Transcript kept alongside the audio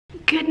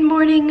Good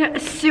morning,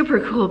 super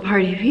cool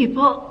party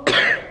people.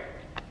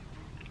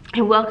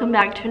 And welcome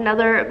back to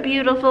another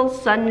beautiful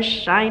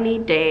sunshiny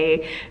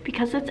day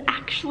because it's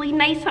actually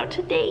nice out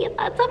today.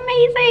 That's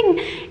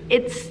amazing.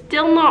 It's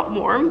still not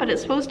warm, but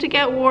it's supposed to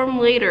get warm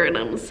later and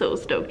I'm so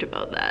stoked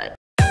about that.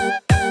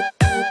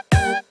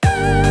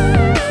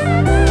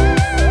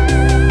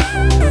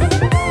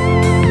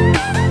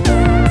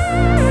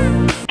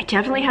 I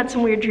definitely had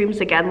some weird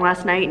dreams again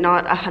last night,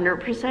 not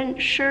 100%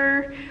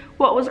 sure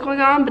what was going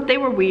on, but they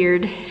were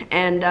weird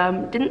and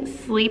didn't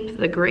sleep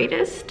the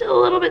greatest. Still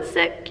a little bit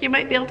sick, you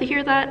might be able to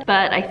hear that,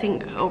 but I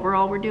think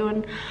overall we're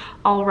doing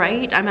all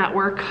right. I'm at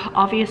work,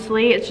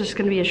 obviously. It's just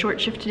gonna be a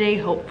short shift today,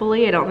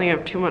 hopefully. I don't think I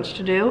have too much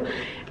to do.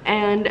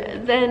 And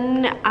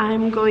then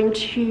I'm going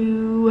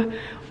to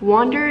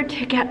wander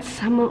to get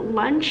some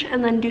lunch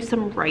and then do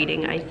some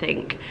writing, I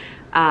think.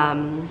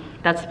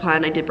 That's the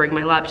plan. I did bring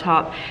my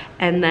laptop,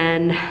 and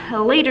then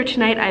later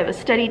tonight I have a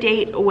study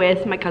date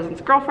with my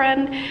cousin's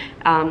girlfriend.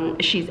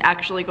 She's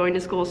actually going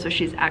to school, so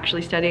she's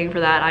actually studying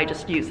for that. I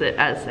just use it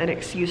as an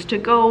excuse to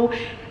go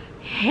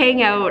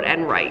hang out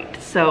and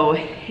write, so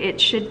it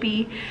should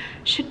be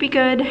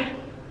good.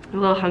 I'm a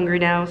little hungry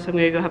now, so I'm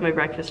gonna go have my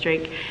breakfast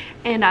drink,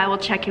 and I will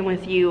check in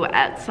with you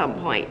at some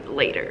point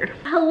later.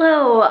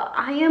 Hello,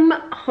 I am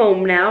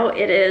home now.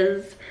 It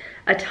is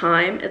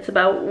it's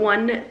about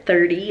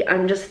 1:30.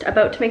 I'm just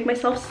about to make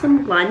myself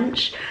some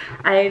lunch.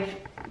 I've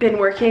been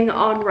working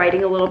on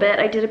writing a little bit.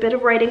 I did a bit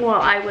of writing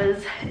while I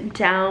was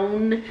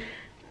downtown,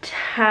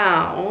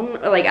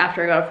 like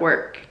after I got off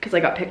work, because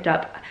I got picked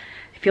up.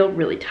 I feel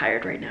really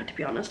tired right now, to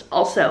be honest.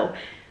 Also,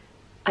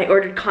 I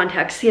ordered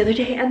contacts the other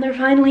day and they're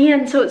finally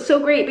in, so it's so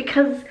great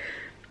because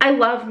I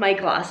love my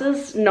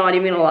glasses, not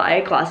even gonna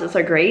lie, glasses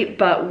are great,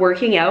 but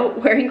working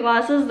out wearing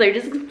glasses, they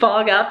just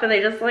fog up and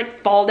they just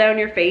like fall down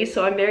your face,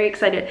 so I'm very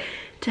excited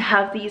to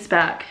have these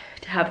back,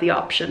 to have the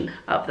option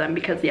of them,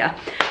 because yeah,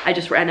 I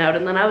just ran out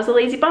and then I was a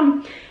lazy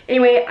bum.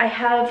 Anyway, I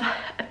have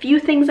a few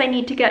things I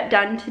need to get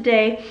done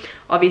today.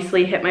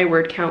 Obviously hit my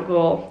word count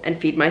goal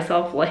and feed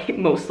myself, like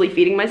mostly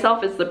feeding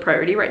myself is the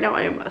priority right now.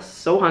 I am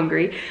so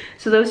hungry.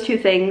 So those two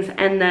things,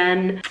 and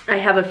then I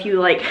have a few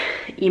like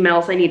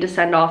emails I need to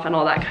send off and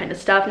all that kind of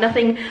stuff.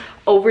 Nothing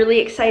overly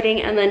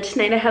exciting. And then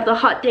tonight I have the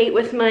hot date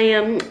with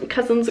my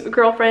cousin's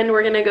girlfriend.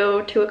 We're gonna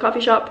go to a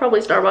coffee shop, probably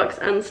Starbucks,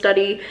 and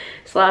study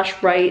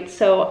 / write.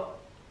 So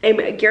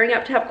I'm gearing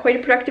up to have quite a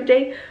productive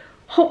day.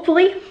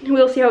 Hopefully,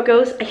 we'll see how it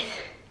goes.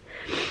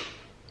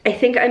 I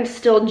think I'm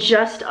still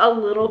just a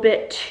little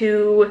bit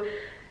too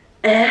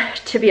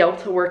to be able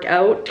to work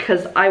out,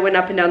 because I went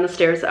up and down the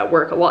stairs at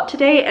work a lot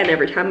today, and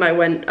every time I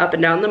went up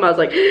and down them I was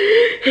like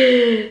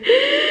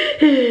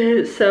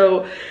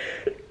so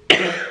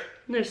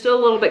there's still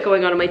a little bit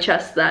going on in my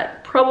chest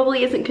that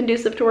probably isn't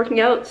conducive to working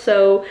out.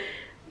 So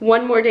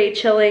one more day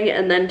chilling,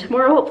 and then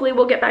tomorrow hopefully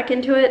we'll get back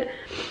into it.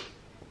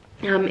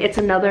 It's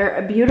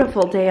another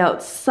beautiful day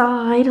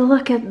outside.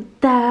 Look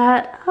at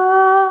that.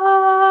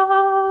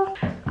 Ah,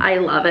 I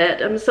love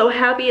it. I'm so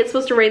happy. It's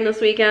supposed to rain this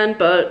weekend,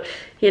 but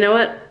you know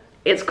what?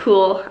 It's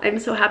cool. I'm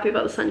so happy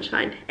about the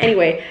sunshine.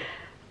 Anyway,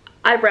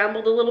 I've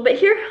rambled a little bit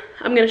here.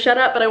 I'm gonna shut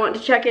up, but I want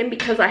to check in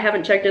because I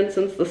haven't checked in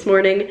since this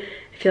morning.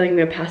 I feel like I'm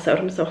gonna pass out.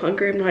 I'm so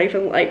hungry. I'm not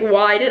even like,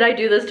 why did I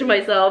do this to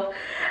myself?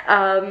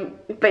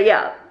 But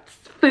yeah,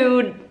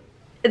 food.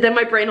 Then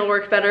my brain will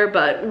work better,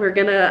 but we're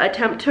gonna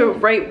attempt to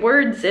write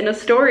words in a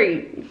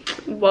story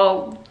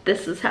while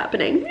this is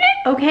happening.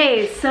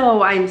 Okay,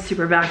 so I'm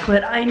super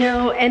backlit, I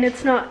know, and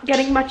it's not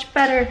getting much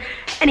better.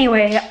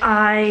 Anyway,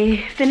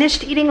 I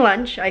finished eating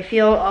lunch. I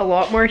feel a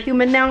lot more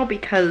human now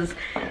because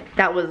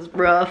that was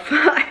rough.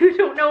 I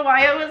don't know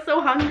why I was so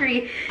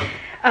hungry.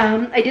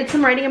 I did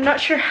some writing. I'm not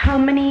sure how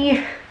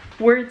many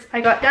words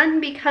I got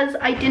done because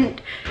I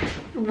didn't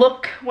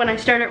look when I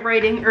started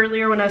writing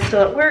earlier when I was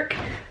still at work.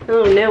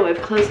 Oh no,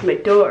 I've closed my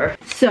door.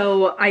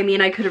 So, I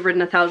mean, I could have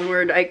written 1,000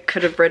 words. I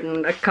could have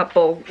written a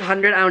couple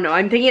hundred. I don't know.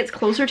 I'm thinking it's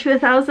closer to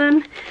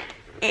 1,000.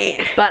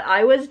 But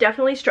I was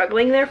definitely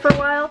struggling there for a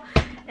while.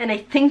 And I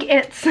think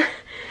it's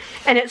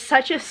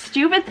such a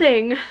stupid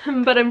thing,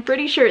 but I'm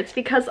pretty sure it's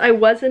because I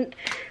wasn't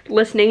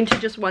listening to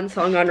just one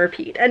song on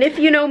repeat. And if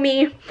you know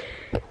me,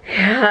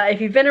 if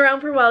you've been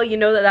around for a while, you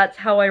know that that's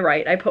how I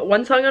write. I put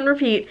one song on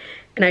repeat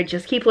and I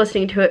just keep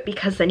listening to it,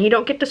 because then you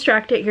don't get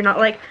distracted. You're not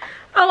like,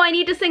 oh, I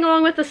need to sing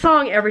along with the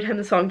song every time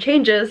the song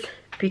changes,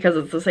 because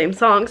it's the same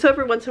song. So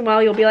every once in a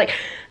while you'll be like,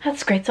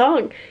 that's a great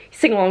song. You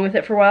sing along with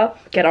it for a while,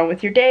 get on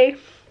with your day.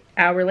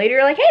 Hour later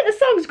you're like, hey, this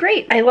song's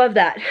great. I love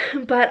that.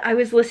 But I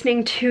was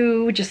listening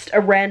to just a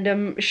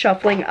random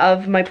shuffling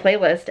of my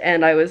playlist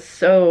and I was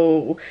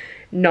so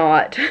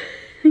not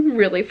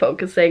really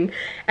focusing.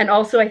 And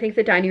also I think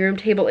the dining room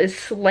table is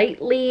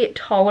slightly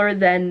taller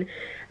than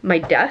my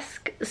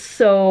desk,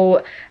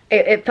 so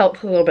it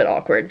felt a little bit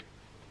awkward.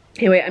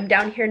 Anyway, I'm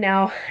down here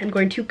now. I'm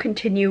going to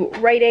continue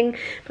writing,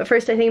 but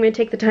first I think I'm gonna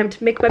take the time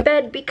to make my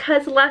bed,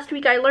 because last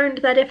week I learned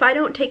that if I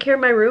don't take care of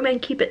my room and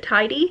keep it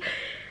tidy,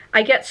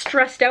 I get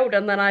stressed out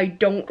and then I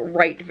don't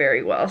write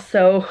very well.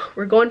 So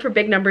we're going for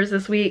big numbers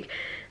this week.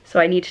 So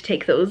I need to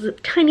take those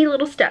tiny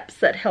little steps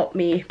that help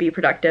me be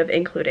productive,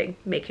 including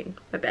making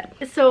my bed.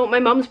 So my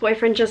mom's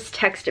boyfriend just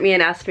texted me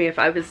and asked me if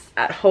I was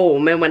at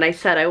home, and when I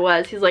said I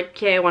was, he's like,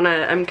 okay,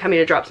 I'm coming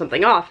to drop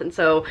something off. And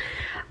so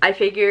I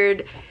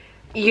figured,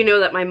 you know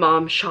that my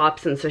mom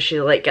shops, and so she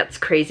like gets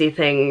crazy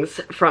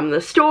things from the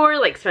store,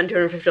 like spend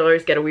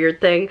 $250, get a weird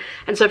thing.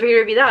 And so I figured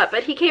it'd be that,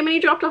 but he came and he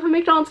dropped off a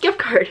McDonald's gift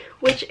card,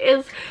 which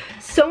is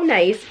so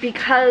nice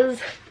because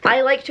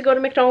I like to go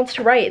to McDonald's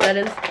to write. That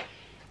is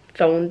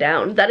phone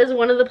down. That is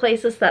one of the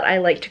places that I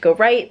like to go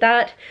write.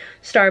 That,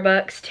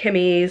 Starbucks,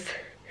 Timmy's,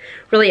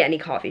 really any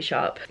coffee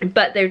shop.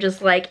 But they're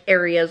just like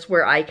areas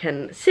where I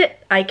can sit,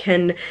 I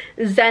can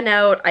zen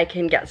out, I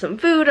can get some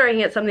food, or I can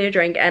get something to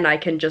drink, and I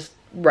can just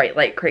write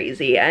like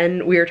crazy.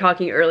 And we were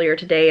talking earlier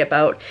today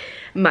about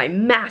my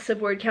massive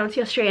word counts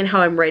yesterday and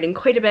how I'm writing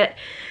quite a bit.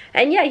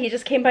 And yeah, he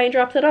just came by and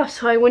dropped it off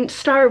so I wouldn't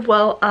starve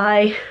while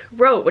I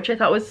wrote, which I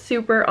thought was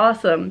super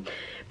awesome.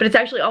 But it's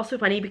actually also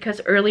funny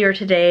because earlier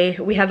today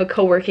we have a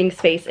co-working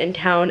space in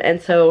town, and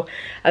so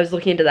I was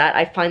looking into that.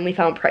 I finally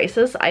found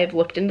prices. I've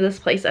looked into this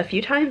place a few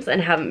times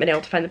and haven't been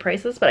able to find the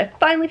prices, but I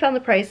finally found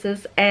the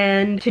prices,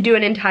 and to do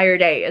an entire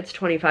day it's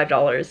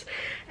 $25,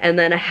 and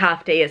then a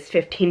half day is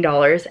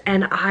 $15.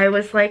 And I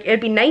was like, it'd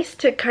be nice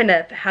to kind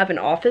of have an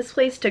office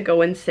place to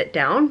go and sit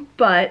down,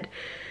 but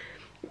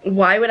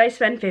why would I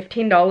spend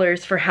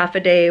 $15 for half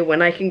a day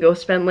when I can go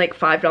spend like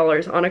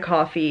 $5 on a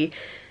coffee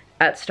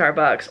at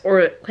Starbucks,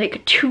 or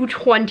like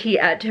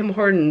 $2.20 at Tim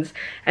Hortons,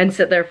 and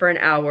sit there for an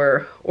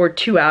hour or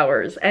 2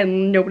 hours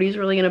and nobody's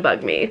really gonna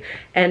bug me.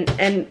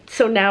 And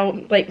so now,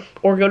 like,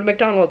 or go to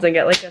McDonald's and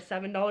get like a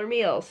 $7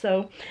 meal.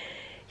 So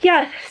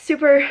yeah,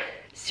 super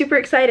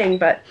exciting.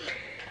 But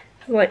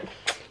like,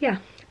 yeah,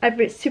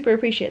 I super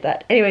appreciate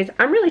that. Anyways,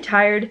 I'm really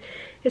tired.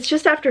 It's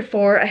just after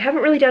 4. I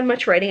haven't really done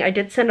much writing. I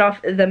did send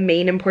off the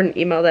main important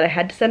email that I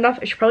had to send off.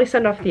 I should probably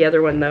send off the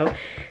other one though.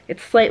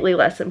 It's slightly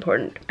less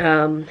important.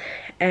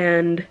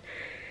 And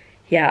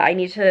yeah, I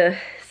need to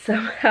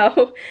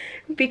somehow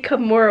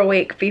become more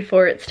awake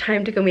before it's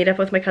time to go meet up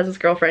with my cousin's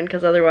girlfriend,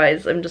 because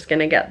otherwise I'm just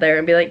gonna get there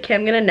and be like, okay,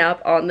 I'm gonna nap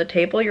on the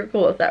table. You're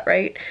cool with that,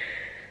 right?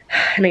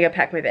 And I gotta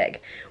pack my bag.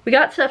 We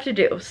got stuff to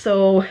do,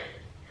 so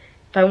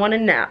if I want to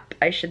nap,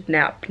 I should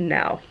nap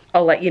now.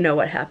 I'll let you know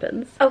what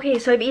happens. Okay,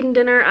 so I've eaten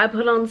dinner. I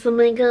put on some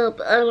makeup.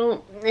 I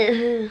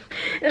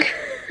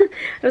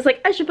was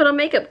like, I should put on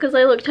makeup because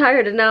I look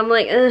tired, and now I'm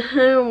like, I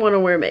don't want to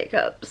wear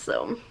makeup,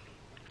 so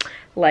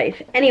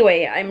life.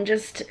 Anyway, I'm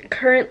just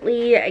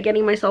currently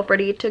getting myself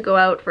ready to go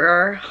out for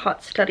our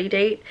hot study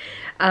date.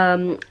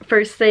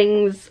 First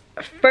things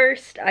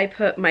first, I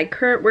put my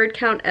current word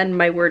count and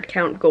my word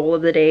count goal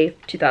of the day,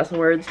 2,000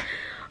 words,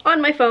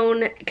 on my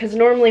phone, because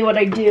normally what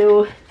I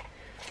do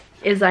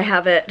is I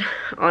have it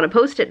on a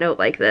post-it note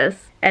like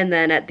this, and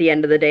then at the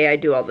end of the day I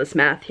do all this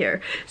math here.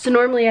 So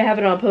normally I have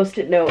it on a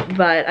post-it note,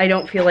 but I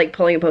don't feel like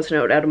pulling a post-it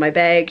note out of my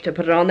bag to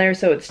put it on there,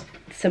 so it's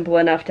simple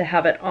enough to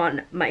have it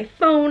on my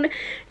phone.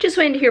 Just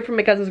waiting to hear from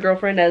my cousin's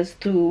girlfriend as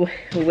to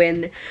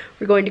when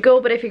we're going to go,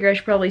 but I figure I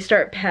should probably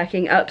start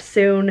packing up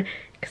soon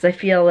because I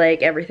feel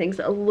like everything's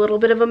a little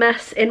bit of a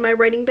mess in my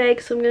writing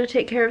bag, so I'm gonna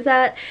take care of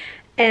that.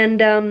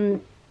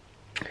 And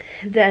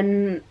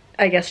then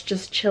I guess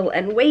just chill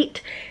and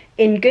wait.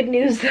 In good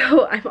news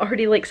though, I'm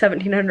already like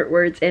 1,700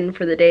 words in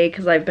for the day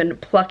because I've been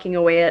plucking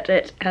away at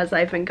it as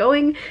I've been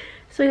going.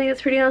 So I think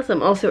it's pretty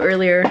awesome. Also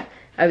earlier,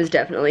 I was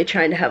definitely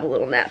trying to have a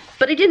little nap,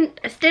 but I didn't.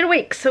 I stayed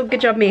awake, so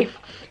good job me.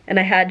 And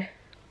I had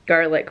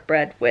garlic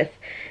bread with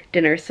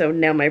dinner, so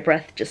now my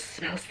breath just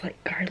smells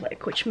like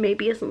garlic, which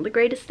maybe isn't the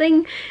greatest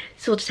thing.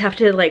 So we'll just have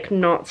to like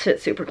not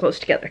sit super close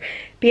together.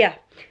 But yeah,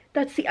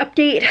 that's the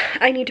update.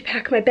 I need to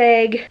pack my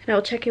bag and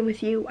I'll check in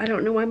with you. I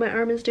don't know why my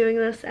arm is doing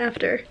this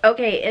after.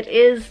 Okay, it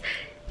is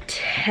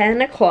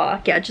 10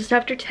 o'clock. Yeah, just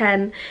after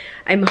 10.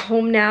 I'm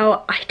home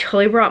now. I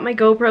totally brought my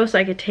GoPro so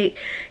I could take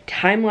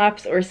time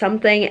lapse or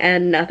something,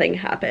 and nothing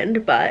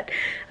happened, but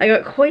I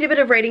got quite a bit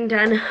of writing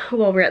done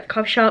while we're at the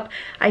coffee shop.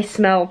 I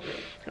smell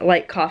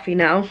like coffee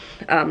now.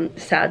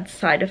 Sad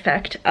side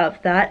effect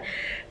of that.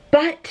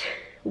 But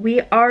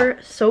we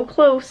are so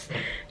close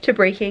to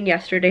breaking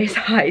yesterday's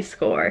high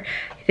score.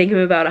 I think I'm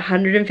about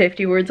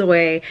 150 words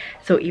away.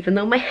 So even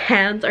though my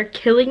hands are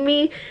killing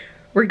me,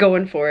 we're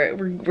going for it.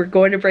 We're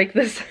going to break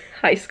this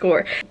high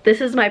score. This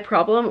is my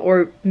problem,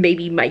 or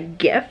maybe my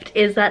gift,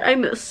 is that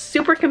I'm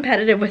super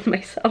competitive with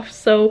myself.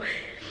 So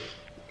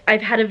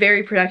I've had a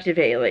very productive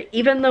day. Like,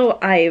 even though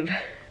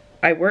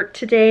I worked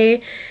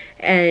today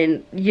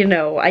and, you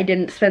know, I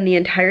didn't spend the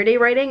entire day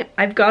writing,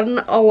 I've gotten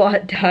a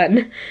lot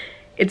done.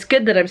 It's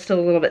good that I'm still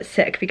a little bit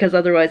sick, because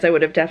otherwise I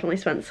would have definitely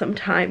spent some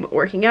time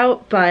working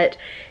out. But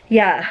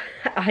yeah,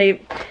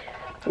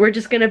 we're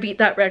just gonna beat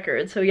that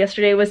record. So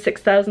yesterday was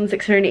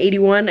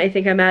 6,681. I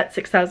think I'm at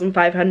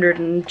 6,500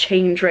 and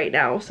change right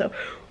now. So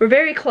we're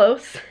very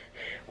close.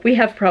 We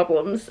have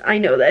problems, I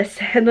know this.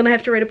 And then I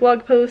have to write a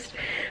blog post,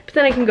 but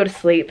then I can go to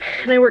sleep.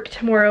 And I work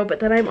tomorrow, but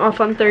then I'm off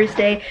on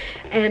Thursday.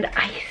 And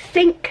I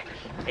think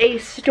a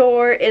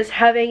store is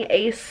having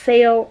a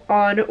sale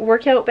on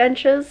workout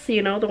benches,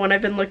 you know, the one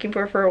I've been looking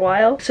for a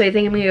while. So I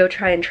think I'm gonna go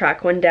try and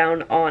track one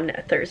down on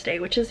Thursday,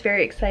 which is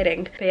very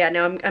exciting. But yeah,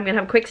 now I'm gonna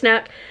have a quick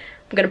snack.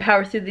 I'm gonna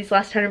power through these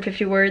last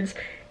 150 words,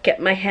 get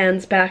my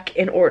hands back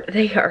in order.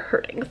 They are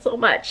hurting so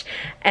much.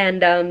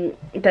 And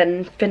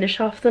then finish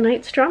off the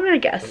night strong, I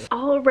guess.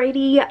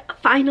 Alrighty,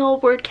 final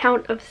word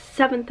count of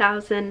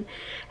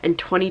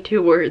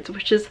 7,022 words,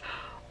 which is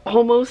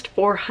almost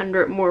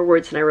 400 more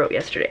words than I wrote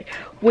yesterday,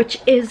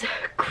 which is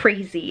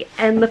crazy.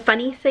 And the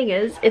funny thing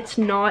is, it's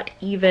not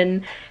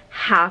even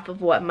half of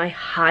what my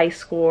high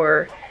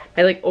score,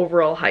 my like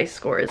overall high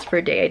score is for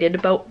a day. I did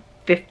about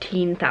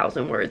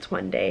 15,000 words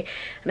one day,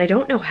 and I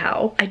don't know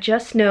how. I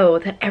just know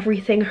that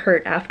everything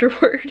hurt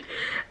afterward.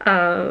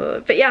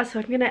 But yeah, so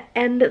I'm gonna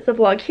end the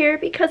vlog here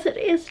because it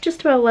is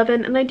just about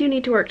 11 and I do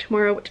need to work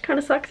tomorrow, which kind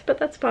of sucks, but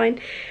that's fine.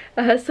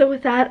 So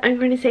with that, I'm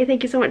going to say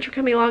thank you so much for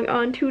coming along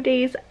on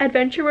today's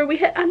adventure where we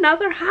hit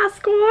another high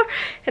score,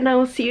 and I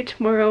will see you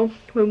tomorrow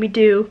when we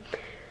do,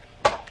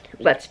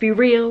 let's be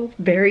real,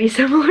 very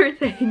similar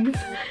things.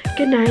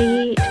 Good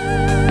night.